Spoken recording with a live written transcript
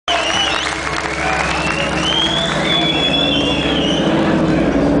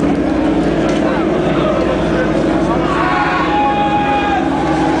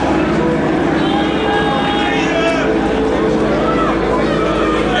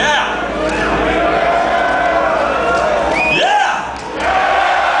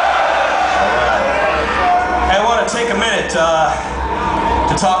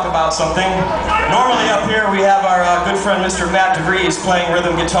about something. Normally up here we have our good friend Mr. Matt DeVries playing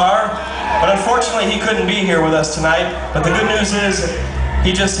rhythm guitar, but unfortunately he couldn't be here with us tonight. But the good news is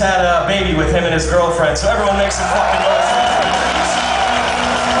he just had a baby with him and his girlfriend, so everyone make some fucking noise for Mr. DeVries.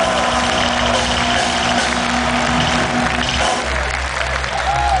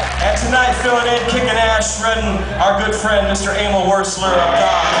 And tonight filling in, kicking ass, shredding, our good friend Mr. Emil Wursler of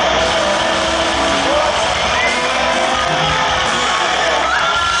God.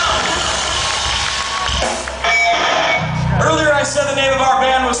 Earlier I said the name of our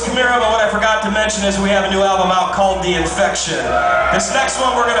band was Chimaira, but what I forgot to mention is we have a new album out called The Infection. This next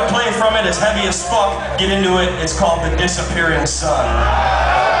one we're going to play from it is heavy as fuck. Get into it. It's called The Disappearing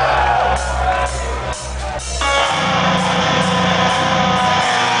Sun.